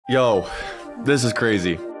Yo, this is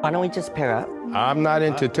crazy. Why don't we just pair up? I'm not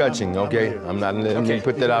into touching, okay? I'm not, let me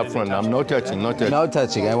put that out front. I'm no touching, no touching. No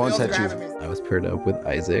touching, I won't touch you. I was paired up with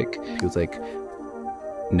Isaac. He was like,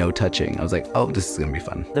 no touching. I was like, oh, this is gonna be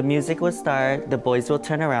fun. The music will start, the boys will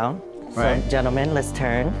turn around. Right. So, gentlemen, let's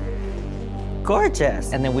turn.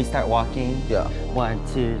 Gorgeous. And then we start walking. Yeah.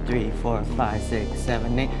 1, 2, 3, 4, 5, 6,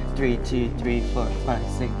 7, 8. 3, 2, 3, 4, 5,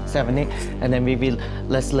 6, 7, 8. And then maybe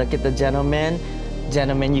let's look at the gentlemen.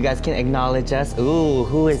 Gentlemen, you guys can acknowledge us. Ooh,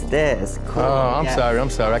 who is this? Cool. Oh, I'm Yes.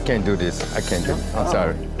 sorry. I can't do this. I can't do it.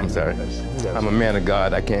 I'm sorry. I'm a man of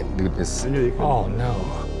God. I can't do this. Oh, no.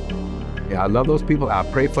 Yeah, I love those people. I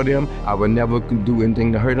pray for them. I would never do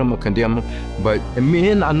anything to hurt them or condemn them. But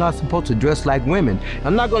men are not supposed to dress like women.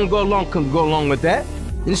 I'm not gonna go along with that.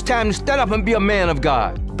 It's time to stand up and be a man of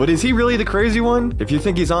God. But is he really the crazy one? If you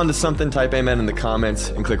think he's onto something, type amen in the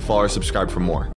comments and click follow or subscribe for more.